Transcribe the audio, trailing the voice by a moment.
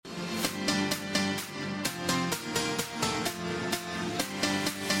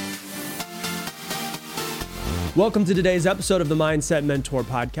Welcome to today's episode of the Mindset Mentor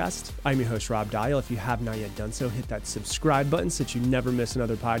Podcast. I'm your host, Rob Dial. If you have not yet done so, hit that subscribe button so that you never miss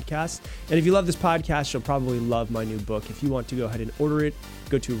another podcast. And if you love this podcast, you'll probably love my new book. If you want to go ahead and order it,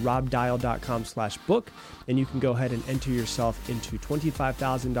 go to robdial.com/book, and you can go ahead and enter yourself into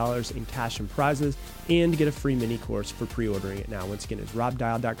 $25,000 in cash and prizes and get a free mini course for pre-ordering it now. Once again, it's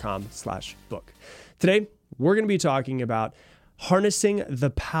robdial.com/book. Today, we're going to be talking about harnessing the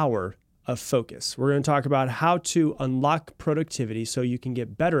power of focus. We're going to talk about how to unlock productivity so you can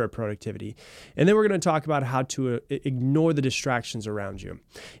get better at productivity. And then we're going to talk about how to ignore the distractions around you.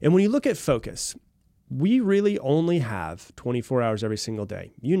 And when you look at focus, we really only have 24 hours every single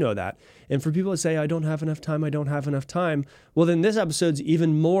day. You know that. And for people that say, I don't have enough time, well, then this episode's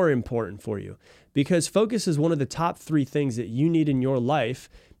even more important for you because focus is one of the top 3 things that you need in your life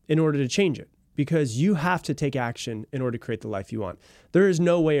in order to change it. Because you have to take action in order to create the life you want. There is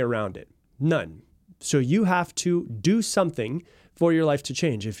no way around it. None. So you have to do something for your life to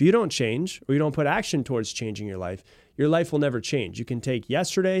change. If you don't change or you don't put action towards changing your life will never change. You can take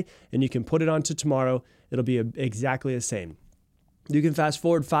yesterday and you can put it onto tomorrow. It'll be exactly the same. You can fast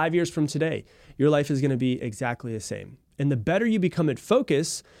forward 5 years from today. Your life is going to be exactly the same. And the better you become at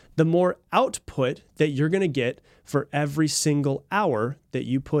focus, the more output that you're going to get for every single hour that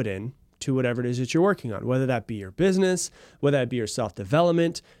you put in to whatever it is that you're working on, whether that be your business, whether that be your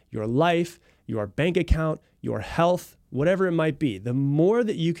self-development, your life, your bank account, your health, whatever it might be. The more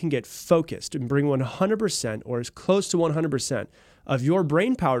that you can get focused and bring 100% or as close to 100% of your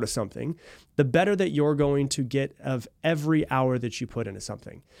brain power to something, the better that you're going to get of every hour that you put into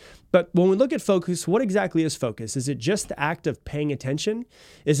something. But when we look at focus, what exactly is focus? Is it just the act of paying attention?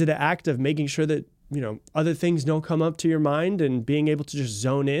 Is it an act of making sure that, other things don't come up to your mind and being able to just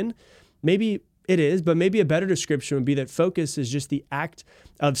zone in? Maybe it is, but maybe a better description would be that focus is just the act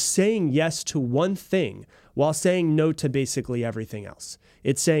of saying yes to one thing while saying no to basically everything else.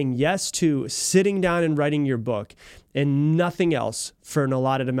 It's saying yes to sitting down and writing your book and nothing else for an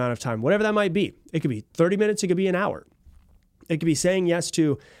allotted amount of time, whatever that might be. It could be 30 minutes, it could be an hour. It could be saying yes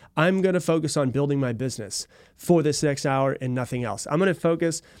to, I'm going to focus on building my business for this next hour and nothing else. I'm going to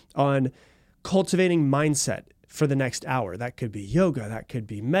focus on cultivating mindset for the next hour. That could be yoga, that could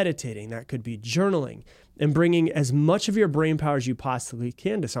be meditating, that could be journaling, and bringing as much of your brain power as you possibly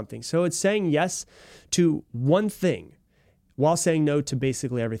can to something. So it's saying yes to one thing while saying no to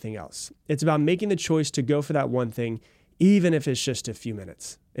basically everything else. It's about making the choice to go for that one thing, even if it's just a few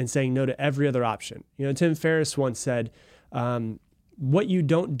minutes, and saying no to every other option. Tim Ferriss once said, what you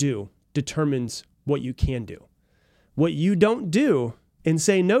don't do determines what you can do. What you don't do and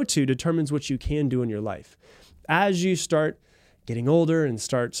say no to determines what you can do in your life. As you start getting older and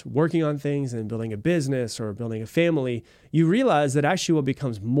start working on things and building a business or building a family, you realize that actually what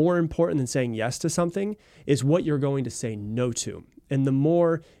becomes more important than saying yes to something is what you're going to say no to. And the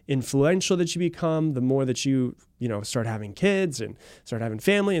more influential that you become, the more that you start having kids and start having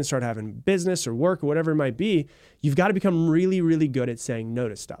family and start having business or work or whatever it might be, you've got to become really, really good at saying no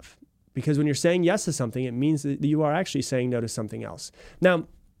to stuff. Because when you're saying yes to something, it means that you are actually saying no to something else. Now,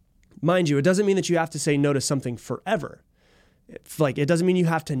 mind you, it doesn't mean that you have to say no to something forever. It doesn't mean you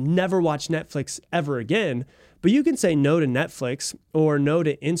have to never watch Netflix ever again, but you can say no to Netflix or no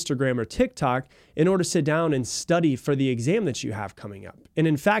to Instagram or TikTok in order to sit down and study for the exam that you have coming up. And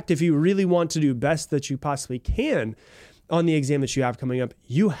in fact, if you really want to do best that you possibly can on the exam that you have coming up,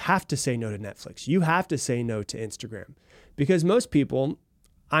 you have to say no to Netflix. You have to say no to Instagram because most people,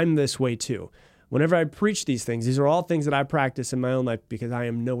 I'm this way too. Whenever I preach these are all things that I practice in my own life because I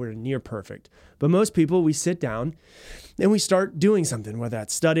am nowhere near perfect. But most people, we sit down and we start doing something, whether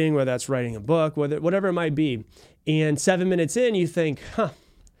that's studying, whether that's writing a book, whatever it might be. And 7 minutes in, you think,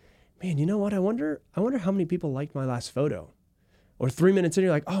 man, you know what? I wonder how many people liked my last photo. Or 3 minutes in,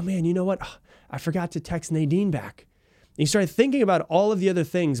 you're like, oh man, you know what? I forgot to text Nadine back. And you start thinking about all of the other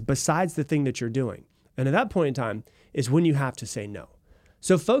things besides the thing that you're doing. And at that point in time is when you have to say no.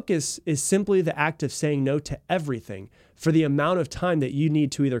 So focus is simply the act of saying no to everything for the amount of time that you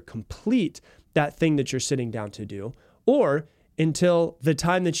need to either complete that thing that you're sitting down to do, or until the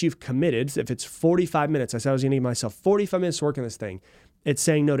time that you've committed. If it's 45 minutes, I said I was going to give myself 45 minutes to work on this thing. It's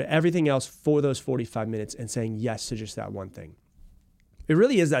saying no to everything else for those 45 minutes and saying yes to just that one thing. It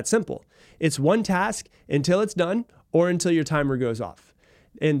really is that simple. It's one task until it's done or until your timer goes off.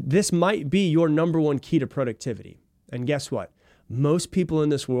 And this might be your number one key to productivity. And guess what? Most people in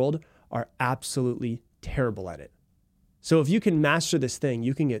this world are absolutely terrible at it. So if you can master this thing,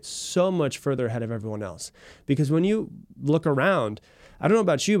 you can get so much further ahead of everyone else. Because when you look around, I don't know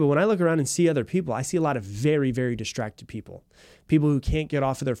about you, but when I look around and see other people, I see a lot of very, very distracted people. People who can't get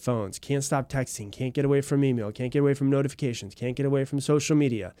off of their phones, can't stop texting, can't get away from email, can't get away from notifications, can't get away from social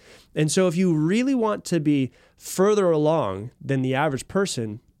media. And so if you really want to be further along than the average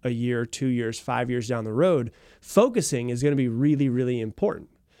person, a year, 2 years, 5 years down the road, focusing is going to be really, really important.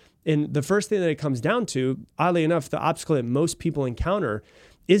 And the first thing that it comes down to, oddly enough, the obstacle that most people encounter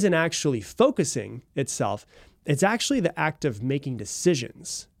isn't actually focusing itself. It's actually the act of making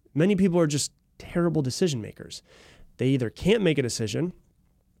decisions. Many people are just terrible decision makers. They either can't make a decision,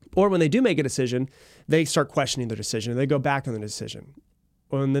 or when they do make a decision, they start questioning their decision. They go back on the decision.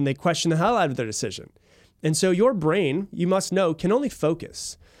 And then they question the hell out of their decision. And so your brain, you must know, can only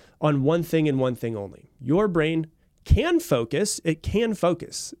focus on one thing and one thing only. Your brain can focus. It can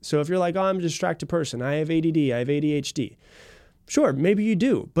focus. So if you're like, oh, I'm a distracted person, I have ADD, I have ADHD. Sure, maybe you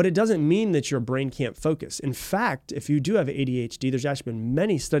do, but it doesn't mean that your brain can't focus. In fact, if you do have ADHD, there's actually been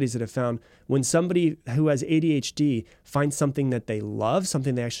many studies that have found when somebody who has ADHD finds something that they love,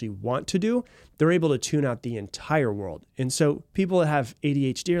 something they actually want to do, they're able to tune out the entire world. And so people that have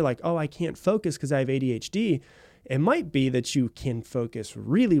ADHD are like, oh, I can't focus because I have ADHD. It might be that you can focus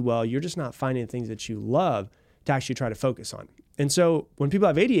really well. You're just not finding things that you love to actually try to focus on. And so when people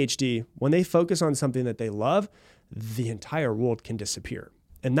have ADHD, when they focus on something that they love, the entire world can disappear.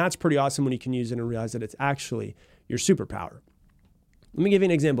 And that's pretty awesome when you can use it and realize that it's actually your superpower. Let me give you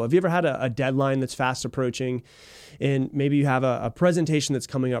an example. Have you ever had a deadline that's fast approaching, and maybe you have a presentation that's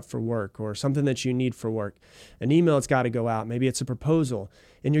coming up for work or something that you need for work, an email that's got to go out, maybe it's a proposal,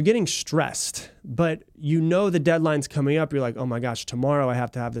 and you're getting stressed, but you know the deadline's coming up. You're like, oh my gosh, tomorrow I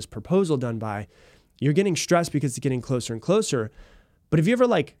have to have this proposal done by. You're getting stressed because it's getting closer and closer. But have you ever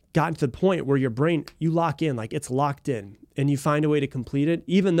gotten to the point where your brain, you lock in, it's locked in, and you find a way to complete it,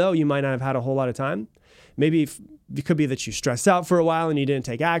 even though you might not have had a whole lot of time? Maybe it could be that you stressed out for a while and you didn't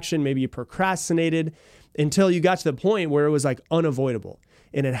take action. Maybe you procrastinated until you got to the point where it was unavoidable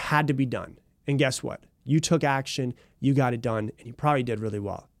and it had to be done. And guess what? You took action, you got it done, and you probably did really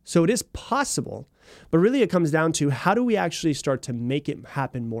well. So it is possible, but really it comes down to how do we actually start to make it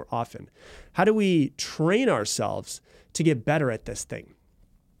happen more often? How do we train ourselves to get better at this thing?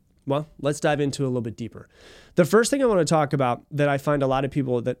 Well, let's dive into it a little bit deeper. The first thing I want to talk about that I find a lot of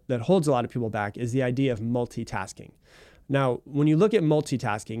people that holds a lot of people back is the idea of multitasking. Now, when you look at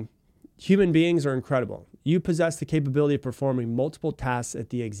multitasking, human beings are incredible. You possess the capability of performing multiple tasks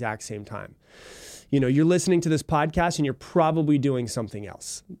at the exact same time. You're listening to this podcast and you're probably doing something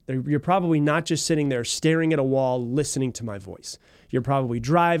else. You're probably not just sitting there staring at a wall, listening to my voice. You're probably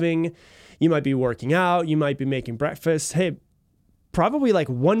driving. You might be working out. You might be making breakfast. Hey, probably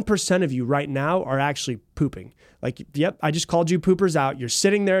 1% of you right now are actually pooping. Yep, I just called you poopers out. You're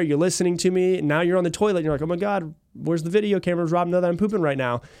sitting there, you're listening to me, and now you're on the toilet and you're like, oh my God, where's the video cameras? Rob, know that I'm pooping right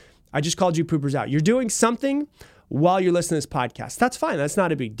now. I just called you poopers out. You're doing something while you're listening to this podcast. That's fine. That's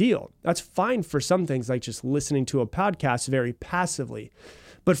not a big deal. That's fine for some things, like just listening to a podcast very passively.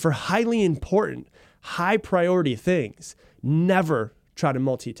 But for highly important, high priority things, never try to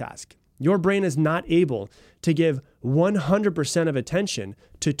multitask. Your brain is not able to give 100% of attention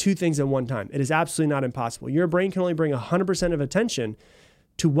to two things at one time. It is absolutely not impossible. Your brain can only bring 100% of attention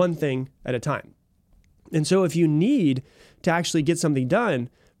to one thing at a time. And so if you need to actually get something done,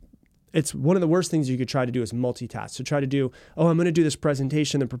 it's one of the worst things you could try to do is multitask. So try to do, I'm going to do this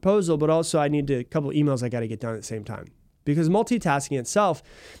presentation and proposal, but also I need a couple of emails I got to get done at the same time. Because multitasking itself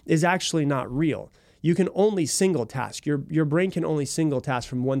is actually not real. You can only single task. Your brain can only single task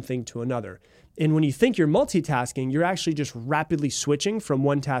from one thing to another. And when you think you're multitasking, you're actually just rapidly switching from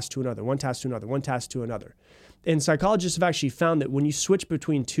one task to another, one task to another, one task to another. And psychologists have actually found that when you switch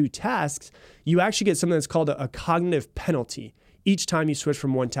between two tasks, you actually get something that's called a cognitive penalty each time you switch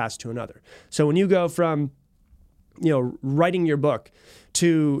from one task to another. So when you go from, writing your book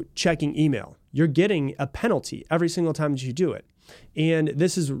to checking email, you're getting a penalty every single time that you do it. And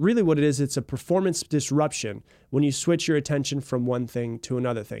this is really what it is. It's a performance disruption when you switch your attention from one thing to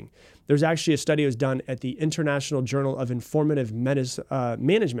another thing. There's actually a study that was done at the International Journal of Informative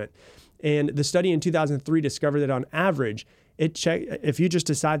Management. And the study in 2003 discovered that on average, if you just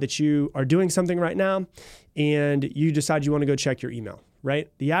decide that you are doing something right now and you decide you want to go check your email, right?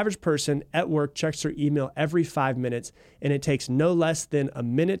 The average person at work checks their email every 5 minutes, and it takes no less than a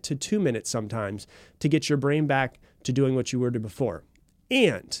minute to 2 minutes sometimes to get your brain back to doing what you were doing before.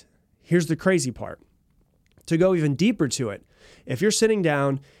 And here's the crazy part. To go even deeper to it, if you're sitting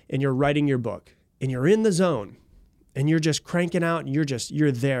down and you're writing your book and you're in the zone and you're just cranking out and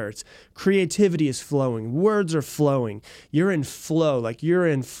you're there. It's creativity is flowing. Words are flowing. You're in flow, like you're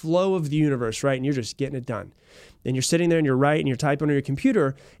in flow of the universe, right? And you're just getting it done. And you're sitting there and you're right and you're typing on your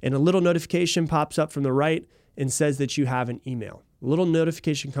computer and a little notification pops up from the right and says that you have an email. A little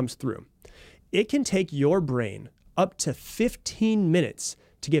notification comes through. It can take your brain up to 15 minutes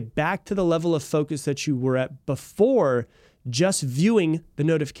to get back to the level of focus that you were at before just viewing the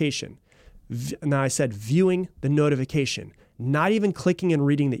notification. Now I said viewing the notification, not even clicking and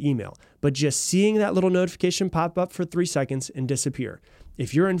reading the email, but just seeing that little notification pop up for 3 seconds and disappear.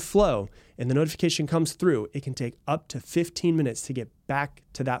 If you're in flow and the notification comes through, it can take up to 15 minutes to get back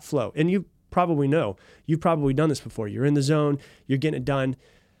to that flow. And you probably know, you've probably done this before. You're in the zone, you're getting it done.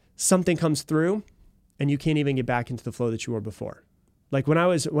 Something comes through and you can't even get back into the flow that you were before. Like when I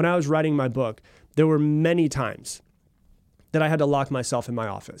was writing my book, there were many times that I had to lock myself in my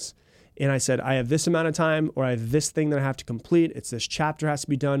office. And I said, I have this amount of time, or I have this thing that I have to complete. It's this chapter has to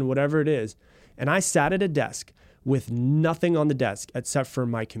be done, whatever it is. And I sat at a desk with nothing on the desk except for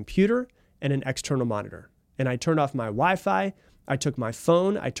my computer and an external monitor. And I turned off my Wi-Fi. I took my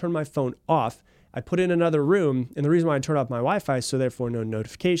phone. I turned my phone off. I put it in another room. And the reason why I turned off my Wi-Fi is so therefore no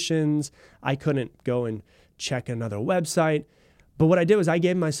notifications. I couldn't go and check another website. But what I did was I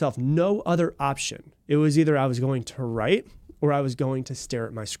gave myself no other option. It was either I was going to write or I was going to stare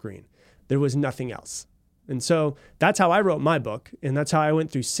at my screen. There was nothing else. And so that's how I wrote my book. And that's how I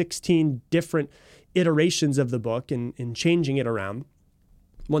went through 16 different iterations of the book and changing it around.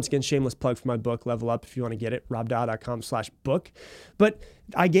 Once again, shameless plug for my book, Level Up, if you want to get it, robdial.com/book. But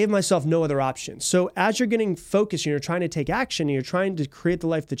I gave myself no other option. So as you're getting focused and you're trying to take action and you're trying to create the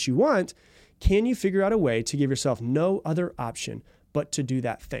life that you want, can you figure out a way to give yourself no other option but to do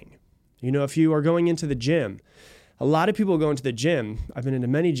that thing? You know, if you are going into the gym, a lot of people go into the gym. I've been into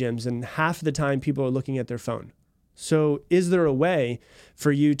many gyms, and half of the time people are looking at their phone. So is there a way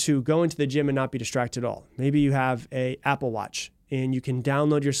for you to go into the gym and not be distracted at all? Maybe you have an Apple Watch and you can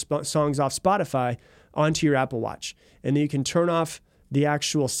download your songs off Spotify onto your Apple Watch. And then you can turn off the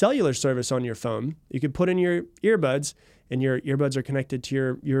actual cellular service on your phone. You can put in your earbuds, and your earbuds are connected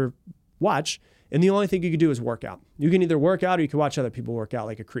to your watch. And the only thing you can do is work out. You can either work out or you can watch other people work out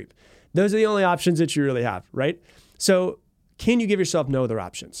like a creep. Those are the only options that you really have, right? So can you give yourself no other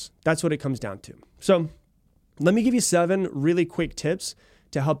options? That's what it comes down to. So let me give you 7 really quick tips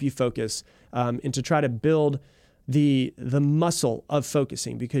to help you focus and to try to build the muscle of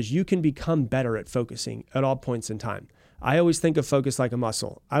focusing, because you can become better at focusing at all points in time. I always think of focus like a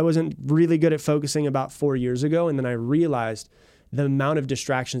muscle. I wasn't really good at focusing about 4 years ago, and then I realized the amount of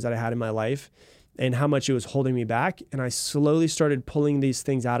distractions that I had in my life and how much it was holding me back. And I slowly started pulling these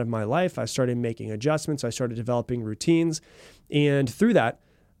things out of my life. I started making adjustments. I started developing routines. And through that,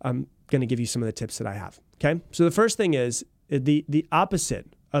 I'm going to give you some of the tips that I have. Okay. So the first thing is the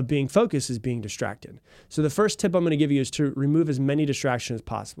opposite of being focused is being distracted. So the first tip I'm going to give you is to remove as many distractions as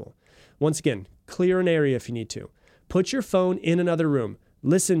possible. Once again, clear an area if you need to. Put your phone in another room.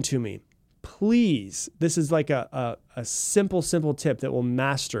 Listen to me. Please. This is like a simple tip that will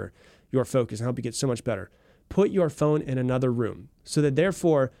master your focus and help you get so much better. Put your phone in another room so that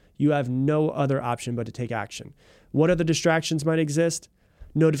therefore you have no other option but to take action. What other distractions might exist?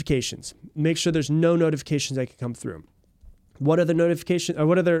 Notifications. Make sure there's no notifications that can come through. What other notifications or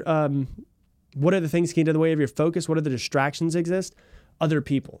what other things can get in the way of your focus? What other distractions exist? Other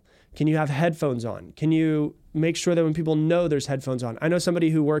people. Can you have headphones on? Can you make sure that when people know there's headphones on? I know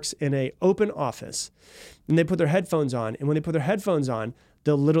somebody who works in an open office and they put their headphones on, and when they put their headphones on,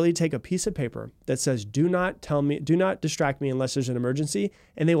 they'll literally take a piece of paper that says, do not distract me unless there's an emergency.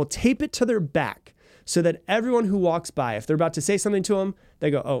 And they will tape it to their back so that everyone who walks by, if they're about to say something to them, they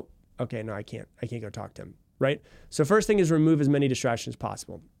go, oh, okay, no, I can't go talk to him, right? So first thing is remove as many distractions as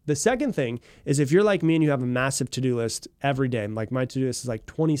possible. The second thing is if you're like me and you have a massive to-do list every day, like my to-do list is like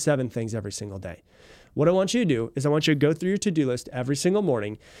 27 things every single day. What I want you to do is I want you to go through your to-do list every single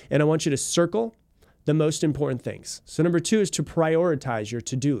morning, and I want you to circle the most important things. So number 2 is to prioritize your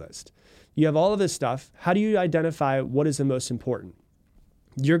to-do list. You have all of this stuff. How do you identify what is the most important?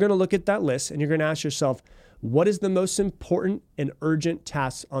 You're going to look at that list and you're going to ask yourself, what is the most important and urgent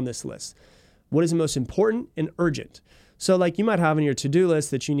tasks on this list? What is the most important and urgent? So like you might have on your to-do list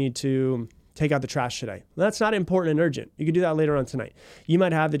that you need to take out the trash today. Well, that's not important and urgent. You can do that later on tonight. You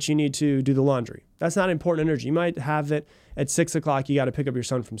might have that you need to do the laundry. That's not important and urgent. You might have that at 6 o'clock, you got to pick up your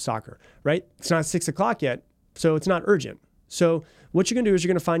son from soccer, right? It's not 6 o'clock yet, so it's not urgent. So what you're going to do is you're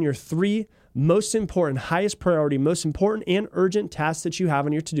going to find your 3 most important, highest priority, most important and urgent tasks that you have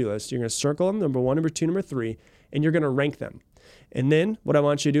on your to-do list. You're going to circle them, number 1, number 2, number 3, and you're going to rank them. And then what I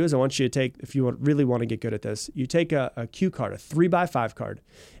want you to do is I want you to take, if you really want to get good at this, you take a cue card, a 3x5 card.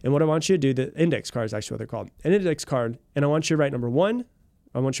 And what I want you to do, the index card is actually what they're called, an index card. And I want you to write number 1.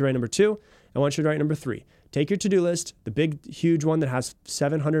 I want you to write number 2. I want you to write number 3. Take your to-do list, the big, huge one that has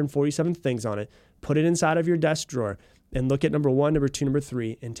 747 things on it, put it inside of your desk drawer and look at number 1, number 2, number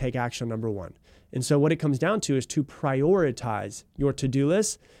 3, and take action on number 1. And so what it comes down to is to prioritize your to-do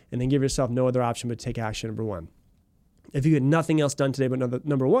list and then give yourself no other option but take action number 1. If you get nothing else done today but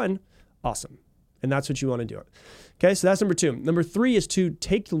number 1, awesome. And that's what you want to do. Okay, so that's number 2. Number 3 is to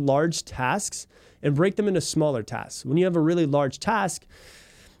take large tasks and break them into smaller tasks. When you have a really large task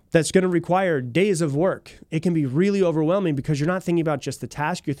that's going to require days of work, it can be really overwhelming because you're not thinking about just the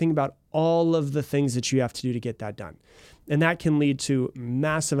task, you're thinking about all of the things that you have to do to get that done. And that can lead to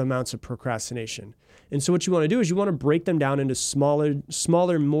massive amounts of procrastination. And so what you want to do is you want to break them down into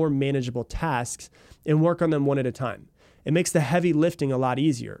smaller, more manageable tasks and work on them one at a time. It makes the heavy lifting a lot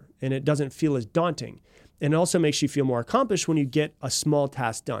easier and it doesn't feel as daunting. And it also makes you feel more accomplished when you get a small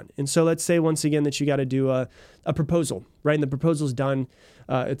task done. And so let's say once again that you got to do a proposal, right? And the proposal's done,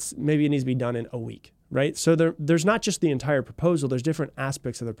 maybe it needs to be done in a week, right? So there's not just the entire proposal, there's different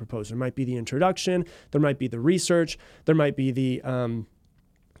aspects of the proposal. There might be the introduction, there might be the research, there might be the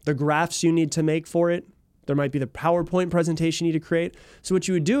graphs you need to make for it. There might be the PowerPoint presentation you need to create. So what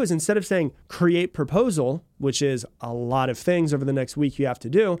you would do is instead of saying create proposal, which is a lot of things over the next week you have to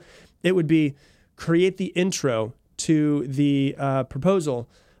do, it would be create the intro to the proposal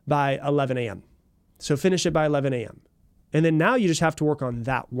by 11 a.m. So finish it by 11 a.m. And then now you just have to work on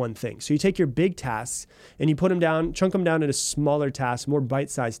that one thing. So you take your big tasks and you put them down, chunk them down into smaller tasks, more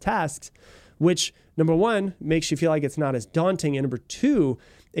bite-sized tasks, which number 1 makes you feel like it's not as daunting. And number 2,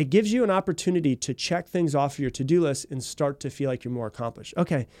 it gives you an opportunity to check things off your to-do list and start to feel like you're more accomplished.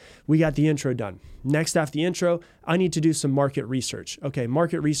 Okay, we got the intro done. Next after the intro, I need to do some market research. Okay,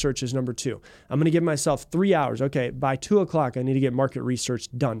 market research is number 2. I'm going to give myself 3 hours. Okay, by 2 o'clock, I need to get market research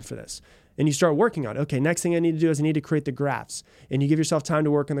done for this. And you start working on it. Okay, next thing I need to do is I need to create the graphs. And you give yourself time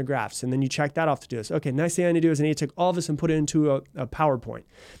to work on the graphs. And then you check that off to do this. Okay, next thing I need to do is I need to take all this and put it into a PowerPoint.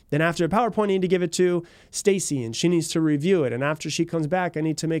 Then after a PowerPoint, I need to give it to Stacy and she needs to review it. And after she comes back, I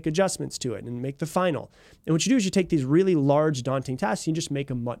need to make adjustments to it and make the final. And what you do is you take these really large, daunting tasks and you just make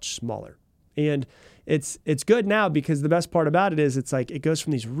them much smaller. And it's good now because the best part about it is it's like it goes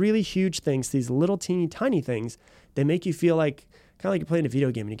from these really huge things, these little teeny tiny things that make you feel like kind of like you're playing a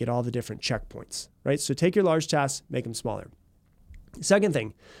video game and you get all the different checkpoints, right? So take your large tasks, make them smaller. Second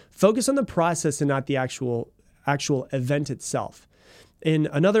thing, focus on the process and not the actual event itself. And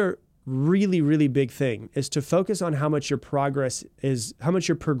another really, really big thing is to focus on how much you're progressing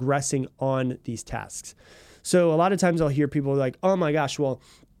on these tasks. So a lot of times I'll hear people like, oh my gosh, well,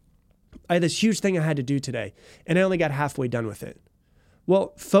 I had this huge thing I had to do today and I only got halfway done with it.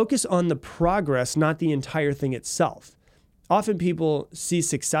 Well, focus on the progress, not the entire thing itself. Often people see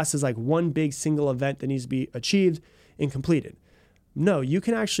success as like one big single event that needs to be achieved and completed. No, you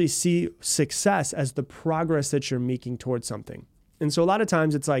can actually see success as the progress that you're making towards something. And so a lot of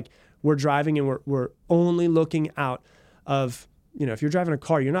times it's like we're driving and we're only looking out of, if you're driving a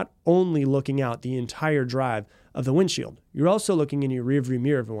car, you're not only looking out the entire drive of the windshield. You're also looking in your rearview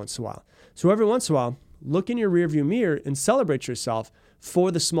mirror every once in a while. So every once in a while, look in your rearview mirror and celebrate yourself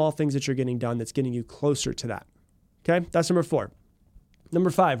for the small things that you're getting done that's getting you closer to that. Okay, that's number 4.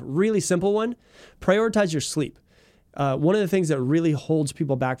 Number 5, really simple one, prioritize your sleep. One of the things that really holds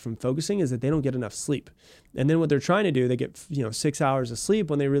people back from focusing is that they don't get enough sleep. And then what they're trying to do, they get 6 hours of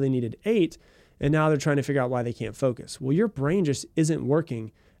sleep when they really needed 8, and now they're trying to figure out why they can't focus. Well, your brain just isn't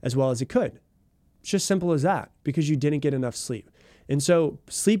working as well as it could. It's just simple as that because you didn't get enough sleep. And so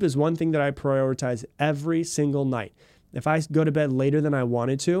sleep is one thing that I prioritize every single night. If I go to bed later than I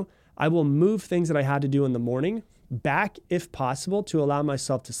wanted to, I will move things that I had to do in the morning back if possible to allow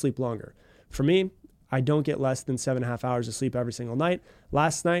myself to sleep longer. For me, I don't get less than 7.5 hours of sleep every single night.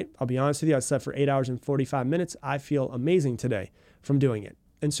 Last night, I'll be honest with you, I slept for 8 hours and 45 minutes. I feel amazing today from doing it.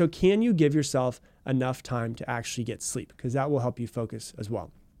 And so can you give yourself enough time to actually get sleep? Because that will help you focus as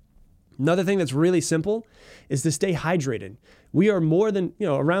well. Another thing that's really simple is to stay hydrated. We are more than,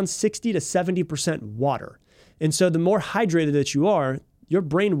 around 60 to 70% water. And so the more hydrated that you are, your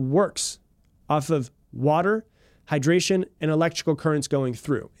brain works off of water, hydration, and electrical currents going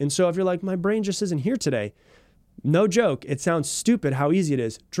through. And so if you're like, my brain just isn't here today, no joke, it sounds stupid how easy it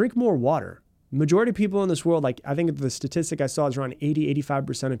is. Drink more water. Majority of people in this world, like I think the statistic I saw is around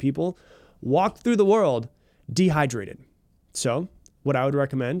 85% of people walk through the world dehydrated. So what I would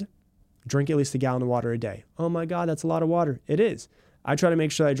recommend, drink at least a gallon of water a day. Oh my God, that's a lot of water. It is. I try to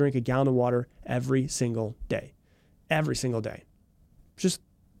make sure I drink a gallon of water every single day. Every single day. just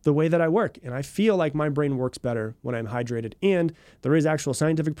the way that I work. And I feel like my brain works better when I'm hydrated. And there is actual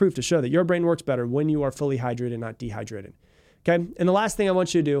scientific proof to show that your brain works better when you are fully hydrated, not dehydrated. Okay. And the last thing I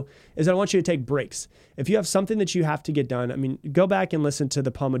want you to do is I want you to take breaks. If you have something that you have to get done, go back and listen to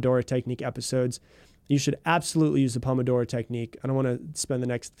the Pomodoro Technique episodes. You should absolutely use the Pomodoro Technique. I don't want to spend the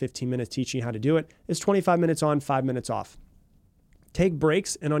next 15 minutes teaching you how to do it. It's 25 minutes on, 5 minutes off. Take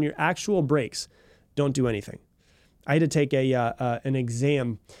breaks, and on your actual breaks, don't do anything. I had to take an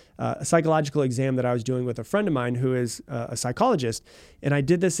exam, a psychological exam that I was doing with a friend of mine who is a psychologist. And I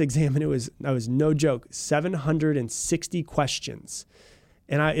did this exam, and it was no joke, 760 questions.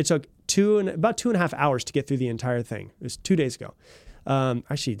 And it took about 2.5 hours to get through the entire thing. It was 2 days ago.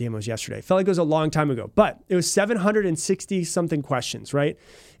 Actually, damn, it was yesterday. Felt like it was a long time ago, but it was 760 something questions, right?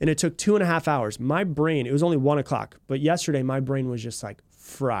 And it took 2.5 hours. My brain, it was only 1:00, but yesterday my brain was just like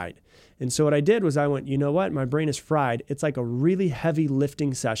fried. And so what I did was I went, you know what? My brain is fried. It's like a really heavy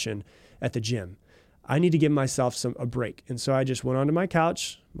lifting session at the gym. I need to give myself a break. And so I just went onto my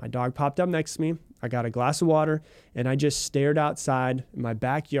couch. My dog popped up next to me. I got a glass of water, and I just stared outside in my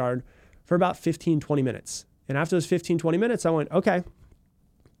backyard for about 15, 20 minutes. And after those 15, 20 minutes, I went, okay,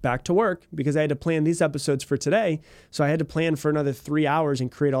 back to work, because I had to plan these episodes for today. So I had to plan for another 3 hours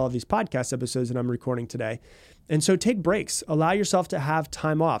and create all of these podcast episodes that I'm recording today. And so take breaks. Allow yourself to have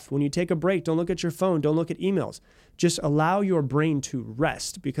time off. When you take a break, don't look at your phone. Don't look at emails. Just allow your brain to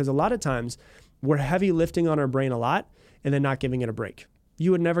rest, because a lot of times we're heavy lifting on our brain a lot and then not giving it a break.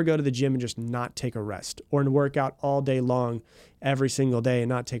 You would never go to the gym and just not take a rest, or work out all day long every single day and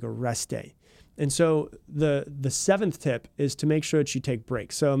not take a rest day. And so the seventh tip is to make sure that you take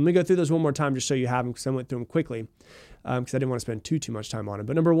breaks. So I'm going to go through those one more time just so you have them, because I went through them quickly because I didn't want to spend too much time on it.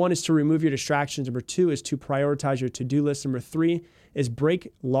 But number 1 is to remove your distractions. Number 2 is to prioritize your to-do list. Number 3 is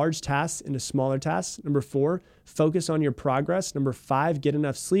break large tasks into smaller tasks. Number 4, focus on your progress. Number 5, get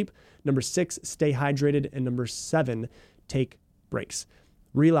enough sleep. Number 6, stay hydrated. And number 7, take breaks.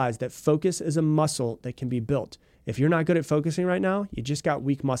 Realize that focus is a muscle that can be built. If you're not good at focusing right now, you just got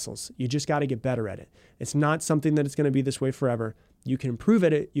weak muscles. You just got to get better at it. It's not something that it's going to be this way forever. You can improve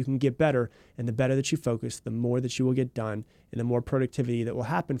at it, you can get better, and the better that you focus, the more that you will get done, and the more productivity that will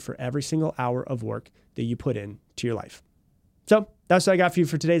happen for every single hour of work that you put in to your life. So that's what I got for you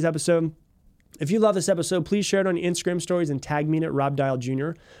for today's episode. If you love this episode, please share it on your Instagram stories and tag me in it, Rob Dial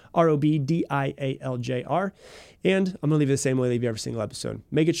Jr., ROBDIALJR. And I'm going to leave it the same way I leave you every single episode.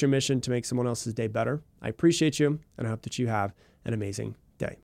 Make it your mission to make someone else's day better. I appreciate you, and I hope that you have an amazing